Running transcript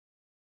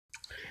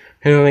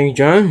Hello ladies and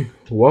gentlemen,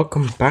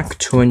 welcome back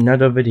to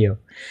another video.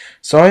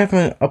 Sorry I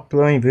haven't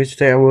uploaded videos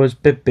today, I was a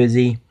bit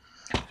busy,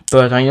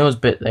 but I know it's a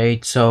bit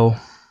late, so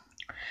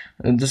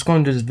I'm just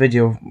going to do this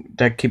video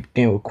that keeps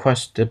getting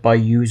requested by a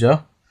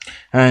user,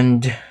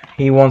 and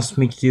he wants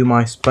me to do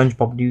my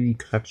SpongeBob DVD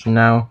collection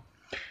now.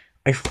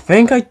 I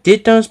think I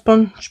did the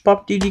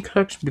SpongeBob DVD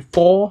collection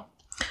before,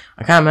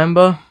 I can't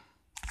remember,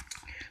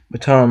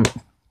 but I'm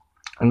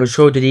going to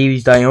show the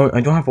DVDs that I own. I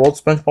don't have all the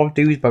SpongeBob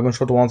DVDs, but I'm going to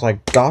show the ones I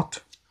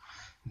got.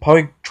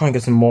 Probably try and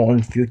get some more in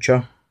the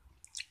future.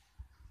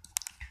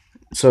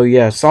 So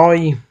yeah,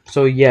 sorry.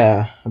 So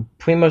yeah, I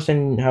pretty much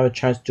didn't have a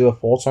chance to do a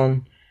thoughts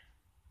on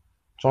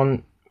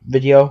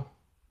video.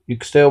 You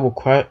can still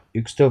request.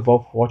 You can still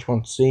vote for what you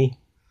want to see.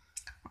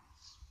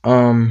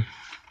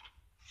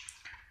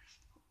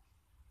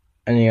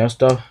 Any other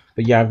stuff.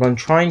 But yeah, I'm gonna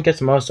try and get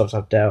some other stuff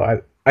out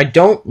there. I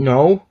don't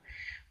know,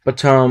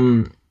 but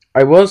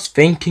I was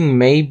thinking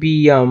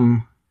maybe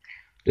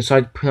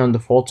decide to put on the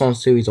thoughts on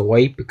series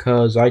away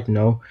because I don't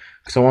know,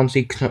 because I want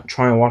to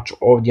try and watch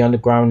all the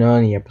Underground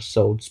Ernie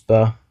episodes,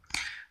 but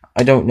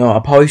I don't know. I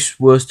probably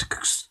was to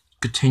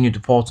continue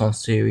the thoughts on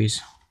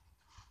series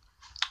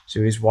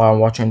while I'm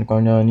watching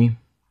Underground Ernie.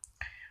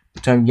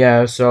 But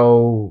yeah,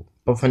 so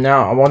but for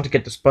now I want to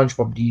get the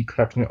SpongeBob DVD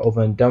collection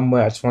over and done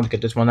with. I just want to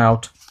get this one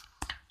out.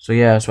 So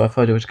yeah, so I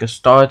thought it was get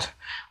started.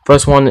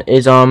 First one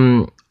is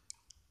 10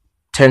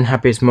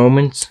 Happiest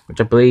Moments, which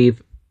I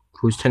believe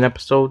who's 10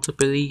 episodes, I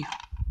believe.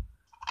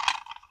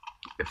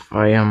 If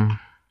I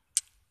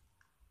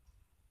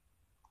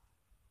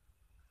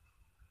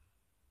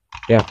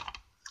yeah,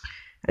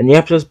 and the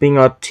episodes being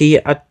our tea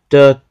at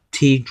the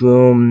tea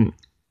room,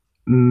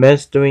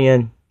 mystery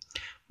and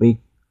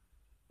we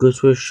go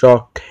to a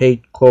shock,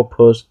 hate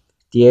corpus,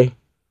 the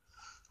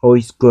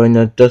always going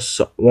to just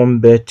one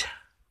bit,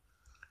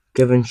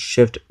 given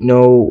shift,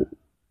 no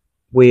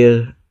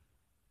weird,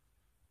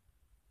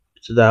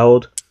 it's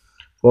loud,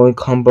 Rolling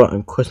Combat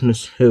and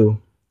Christmas Who.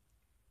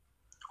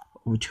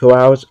 Over 2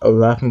 hours of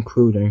laughing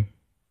crooning.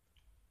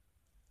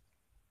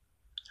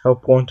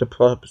 Help want to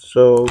plot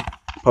episode,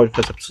 probably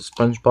first episode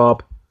of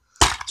SpongeBob.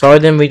 Sorry I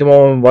didn't read them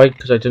all in white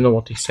because I didn't know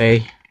what they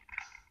say.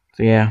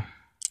 So yeah,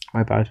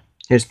 my bad.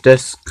 Here's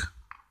disc.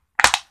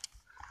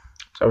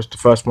 That was the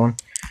first one.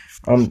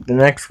 The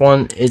next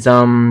one is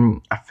I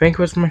think it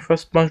was my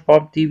first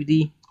SpongeBob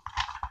DVD,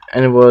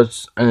 and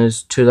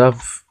it's To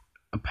Love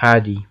a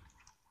Paddy.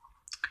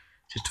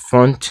 Just the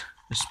front,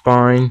 the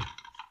spine,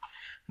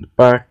 the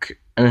back,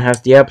 and it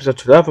has the episode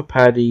To Love a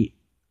Paddy,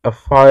 a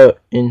fire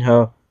in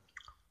her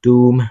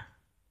doom,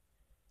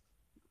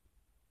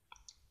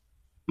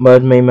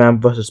 Mermaid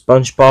Man vs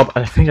SpongeBob.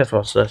 I think that's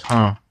what it says,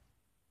 huh?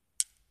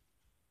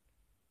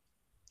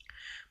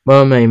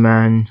 Mermaid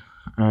Man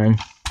and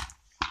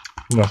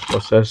that's what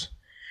it says.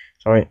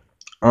 Sorry.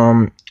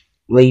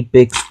 Lay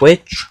Big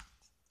Switch.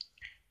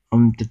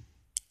 The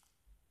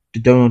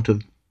Donut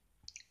of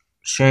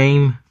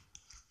Shame,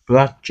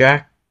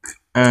 Blackjack,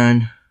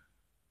 and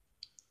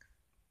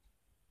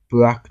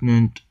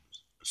Blackened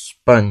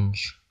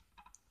Sponge.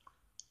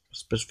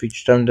 Special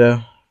features down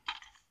there.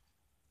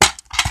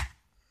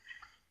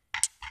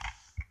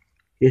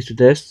 Here's the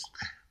disc.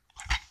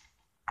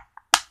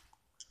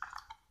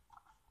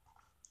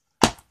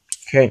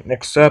 Okay,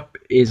 next up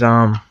is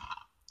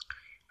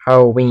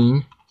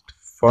Halloween. The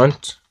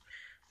front,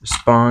 the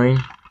spine,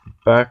 the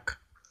back.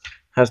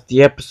 Has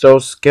the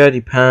episode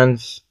Scaredy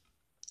Pants.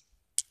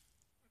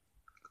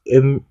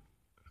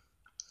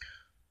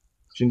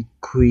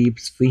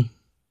 Creeps free.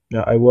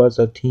 Yeah, I was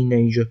a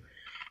teenager.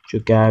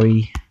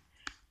 Gary.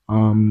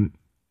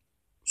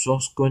 So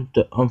Squint,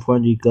 the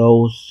Unfriendly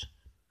Ghost,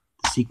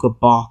 the Secret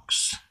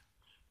Box.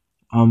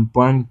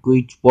 Brand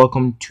Greet,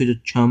 Welcome to the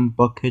Chum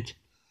Bucket,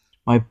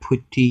 My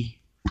Pretty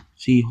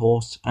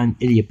Seahorse, and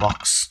Idiot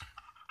Box.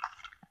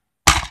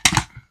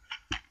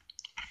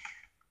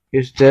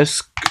 Here's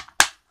disc.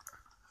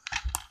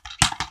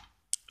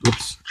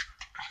 Oops.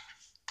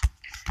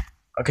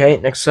 Okay,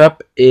 next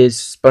up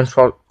is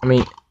SpongeBob.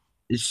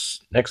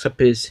 Next up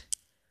is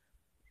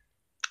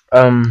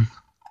the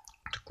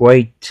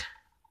Great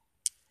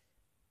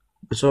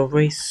Bizarre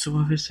Race,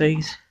 whatever it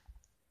says.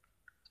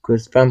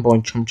 Because Fanboy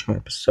and Chum Chum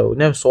episode.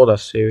 Never saw that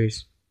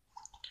series.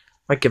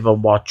 Might give it a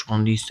watch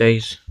one of these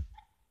days.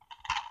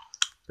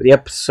 But the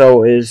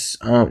episode is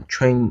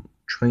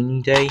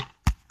Training Day,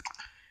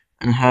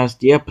 and has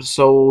the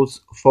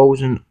episodes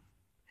Frozen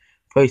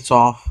Face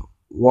Off,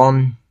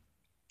 1,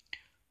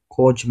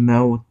 Gorge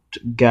Melt,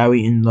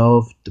 Gary in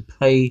Love, The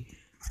Play,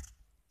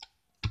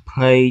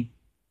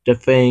 The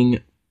Thing,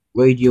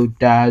 Radio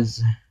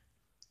Daz,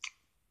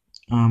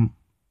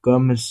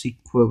 Gummer's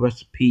Secret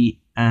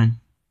Recipe, and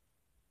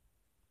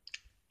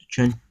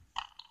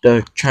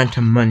the Chant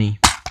of Money.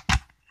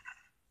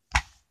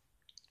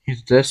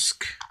 Here's the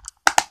disc.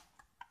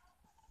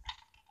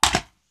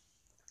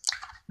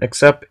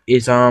 Next up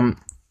is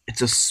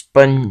it's a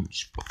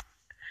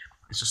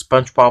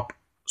SpongeBob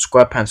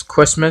SquarePants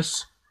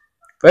Christmas.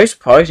 Very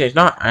surprising, it's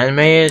not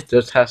animated, it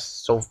just has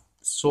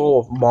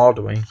sort of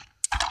modeling.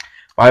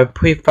 But I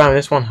pretty found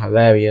this one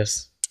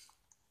hilarious.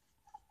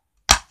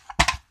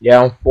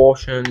 Yeah,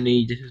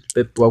 unfortunately, this is a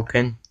bit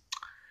broken.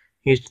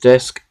 Here's the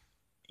disc.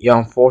 Yeah,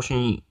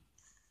 unfortunately,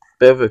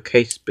 bit of a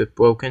case, a bit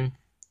broken.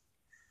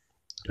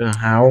 Don't know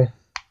how.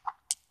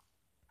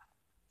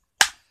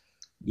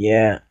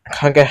 Yeah, I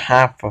can't get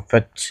half of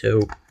it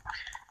to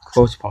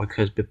close part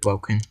because it's a bit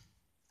broken.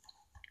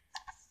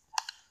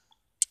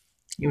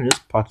 Even this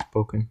part's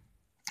broken.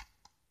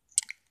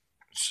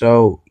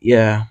 So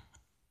yeah,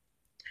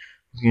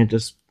 I can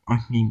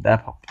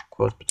that part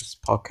close, but this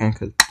part can't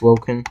because it's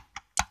broken.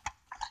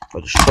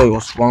 But to show you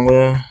what's wrong with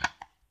it,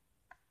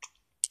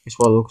 here's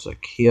what it looks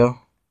like here.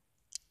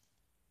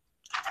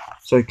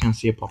 So you can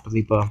see it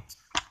properly, but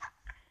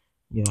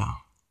yeah.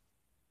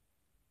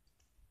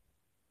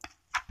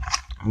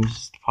 And this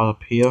is the part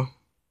up here.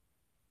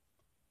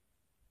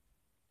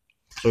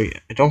 So yeah,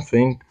 I don't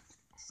think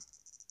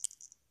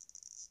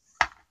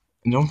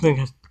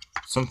it's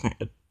something,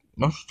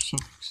 not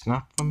something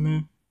snapped from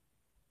it.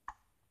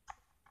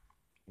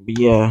 But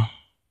yeah,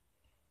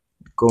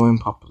 going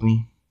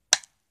properly.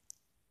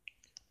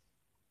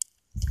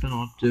 I don't know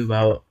what to do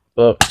about it,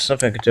 but it's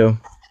something I could do.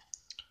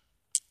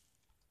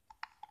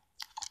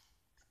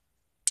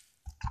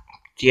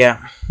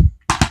 Yeah.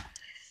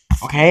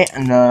 Okay,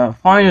 and the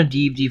final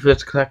DVD for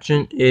this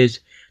collection is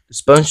the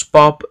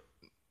SpongeBob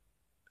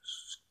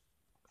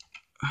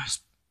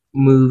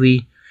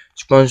movie,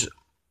 Sponge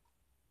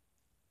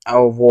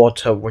Out of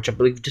Water, which I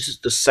believe this is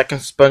the second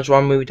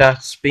SpongeBob movie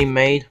that's been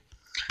made.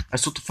 I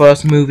saw the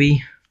first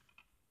movie.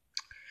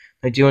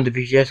 I do want the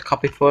VHS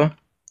copy for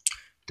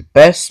the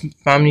best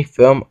family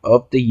film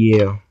of the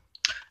year.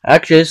 I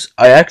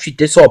actually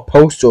did saw a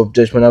poster of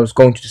this when I was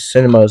going to the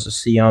cinemas to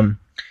see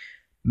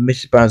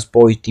Mrs. Brown's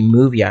Boys the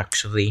movie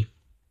actually.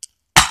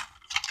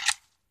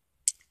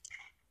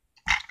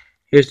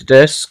 Here's the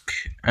disc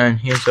and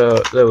here's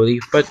a little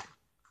leaflet.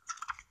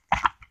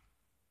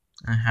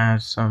 It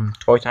has some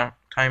toy time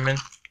in.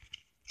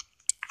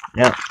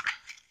 Yeah.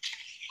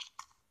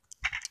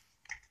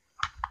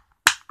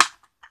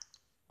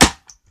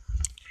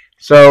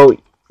 So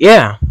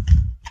yeah.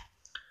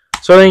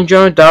 So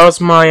enjoyed. That was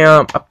my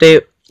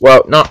update.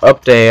 Well, not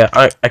update.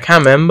 I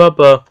can't remember,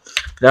 but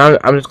now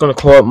I'm just gonna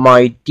call it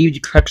my DVD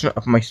collection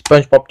of my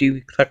SpongeBob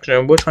DVD collection,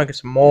 and we'll try and get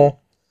some more.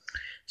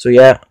 So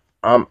yeah.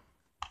 And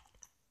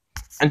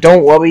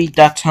don't worry,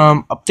 that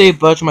updated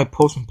version of my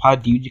Post and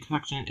Pod DVD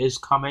collection is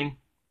coming.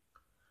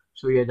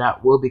 So yeah,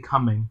 that will be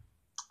coming.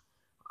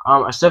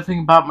 I still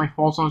think about my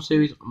Fall Zone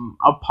series.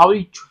 I'm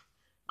probably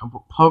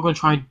gonna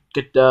try and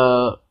get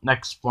the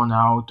next one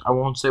out. I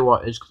won't say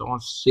what it is because I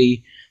want to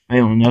see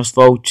anyone else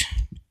vote.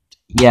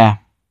 Yeah.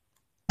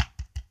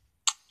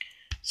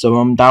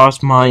 So that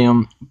was my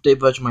update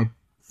version of my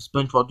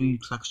SpongeBob DVD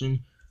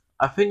collection.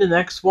 I think the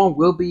next one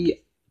will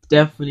be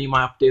definitely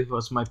my update version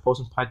of my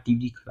Post and Pat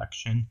DVD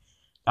collection.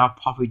 That'll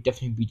probably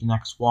definitely be the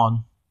next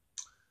one.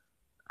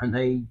 And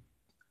I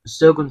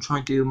still gonna try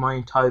and do my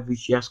entire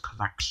VGS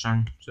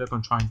collection. Still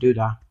gonna try and do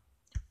that.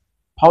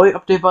 Probably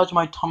update version of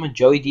my Tom and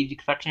Jerry DVD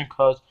collection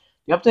because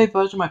the update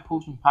version of my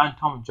Post and Pat and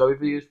Tom and Jerry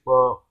videos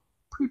were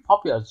pretty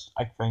popular,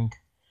 I think.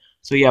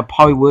 So yeah,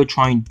 probably will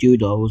try and do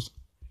those.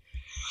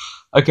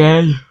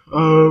 Again,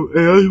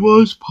 it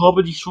was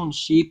probably Shaun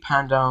Sheep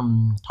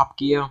and Top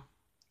Gear,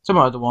 some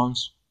other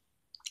ones.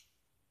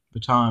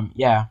 But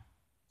yeah,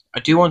 I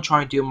do want to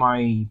try and do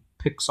my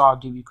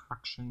Pixar DVD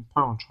collection.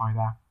 Probably want to try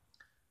that.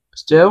 But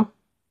still,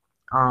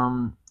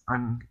 and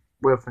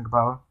we'll think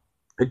about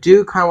it. I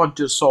do kind of want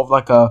to do sort of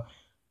like a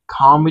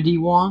comedy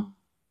one.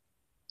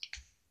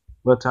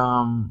 But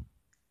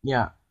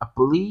yeah, I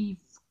believe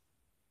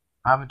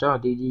I haven't done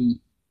a DVD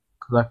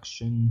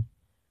collection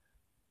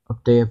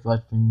update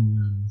version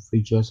and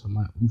features of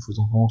my Oofers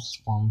and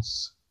Horses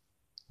once.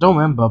 Don't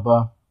remember,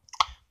 but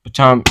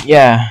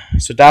yeah.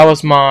 So that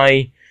was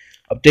my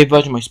update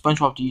version of my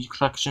SpongeBob DVD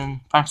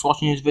collection. Thanks for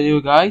watching this video,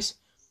 guys.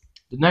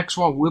 The next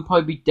one will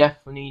probably be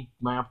definitely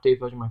my update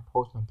version of my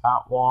Postman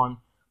Part 1.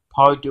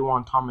 Probably do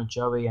one Tom and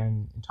Jerry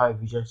and entire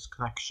VJS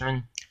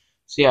collection.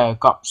 So yeah, I've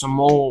got some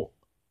more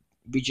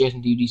VJS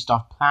and DVD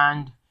stuff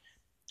planned.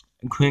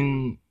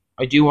 Including,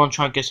 I do want to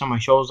try and get some of my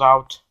shows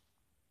out.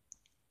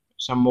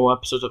 Some more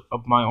episodes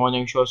of my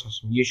ordinary shows and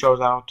some new shows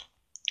out.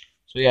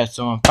 So yeah,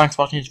 thanks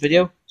for watching this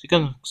video. See you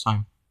guys next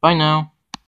time. Bye now.